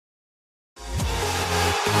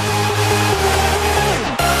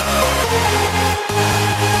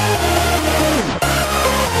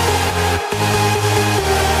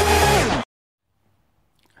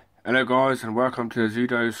Hello guys, and welcome to the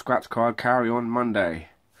Zoodo Scratchcard Carry On Monday.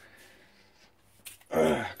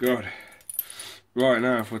 God. Right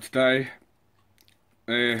now for today,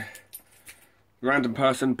 the random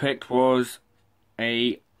person picked was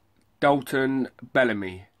a Dalton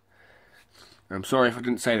Bellamy. I'm sorry if I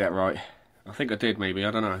didn't say that right. I think I did maybe,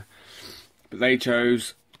 I don't know. But they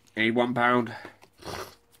chose a £1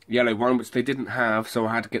 yellow one, which they didn't have, so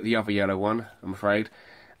I had to get the other yellow one, I'm afraid.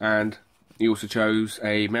 And he also chose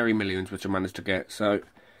a Merry Millions, which I managed to get. So,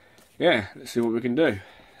 yeah, let's see what we can do.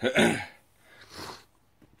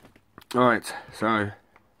 Alright, so,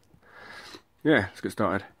 yeah, let's get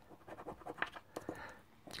started.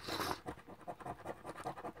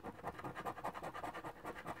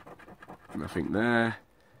 Nothing there.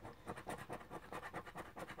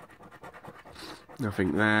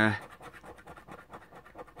 Nothing there.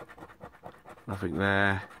 Nothing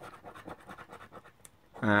there.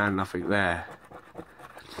 And nothing there.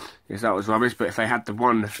 Yes, that was rubbish, but if they had the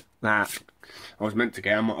one that I was meant to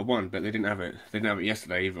get, I might have won, but they didn't have it. They didn't have it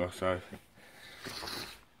yesterday either, so.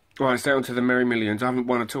 Right, let's down to the Merry Millions. I haven't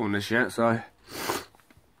won at all on this yet, so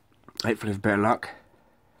hopefully with better luck.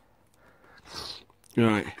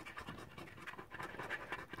 Right.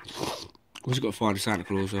 What's it got to find a Santa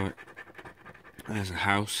Claus, right? There's a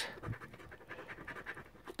house.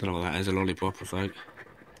 Don't know what that is, a lollipop or something.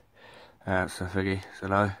 That's a figgy, so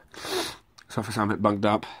no. So for something a bit bugged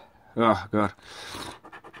up. Oh, God.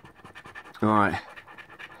 Right.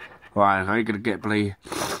 Right, I ain't gonna get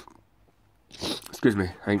excuse me,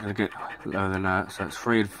 I ain't gonna get lower than that. So it's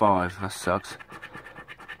 3 and 5, that sucks.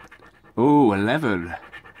 Ooh, 11.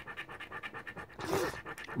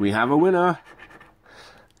 We have a winner.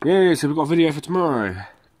 Yeah, so we've got a video for tomorrow.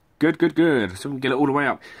 Good, good, good. So we can get it all the way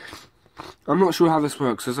up. I'm not sure how this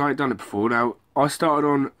works, as I ain't done it before. Now, I started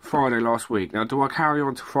on Friday last week. Now, do I carry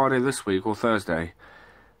on to Friday this week or Thursday?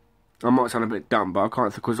 I might sound a bit dumb, but I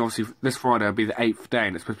can't, because obviously this Friday will be the 8th day,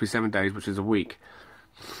 and it's supposed to be 7 days, which is a week.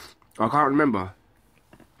 I can't remember.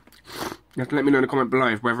 You have to let me know in the comment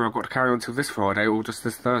below whether I've got to carry on till this Friday or just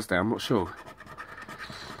this Thursday. I'm not sure.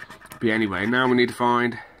 But anyway, now we need to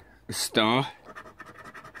find a star.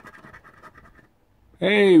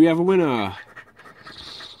 Hey, we have a winner.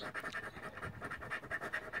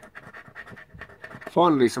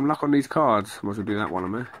 Finally, some luck on these cards. Might as well do that one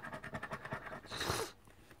on there.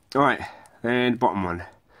 Alright, then bottom one.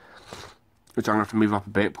 Which I'm going to have to move up a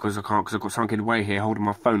bit because I can't, because I've got something in the way here holding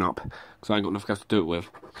my phone up. Because I ain't got nothing else to do it with.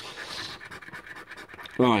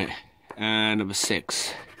 Right, and number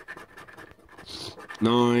 6.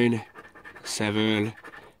 9, 7,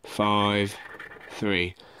 5,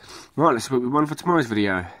 3. Right, let's see what we won for tomorrow's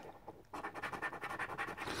video.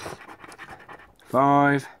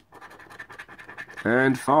 5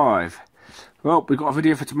 and 5. Well, we got a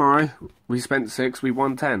video for tomorrow. We spent 6, we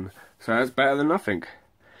won 10. So that's better than nothing.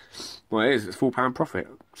 Well, it is. It's £4 profit.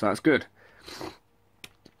 So that's good.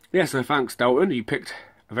 Yeah, so thanks, Dalton. You picked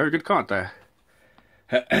a very good card there.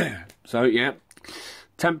 So, yeah.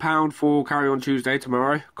 £10 for Carry On Tuesday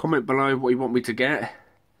tomorrow. Comment below what you want me to get.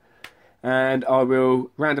 And I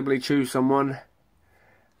will randomly choose someone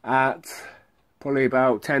at probably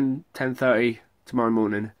about 10:30 tomorrow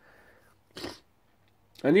morning.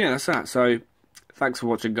 And yeah, that's that. So, thanks for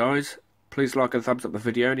watching, guys. Please like and thumbs up the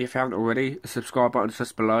video. And if you haven't already, the subscribe button is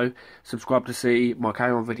just below. Subscribe to see my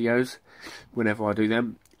Carry On videos whenever I do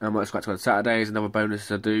them. And my Scratchcard Saturdays and other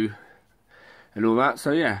bonuses I do. And all that.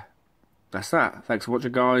 So, yeah, that's that. Thanks for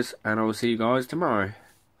watching, guys. And I will see you guys tomorrow.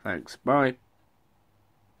 Thanks. Bye.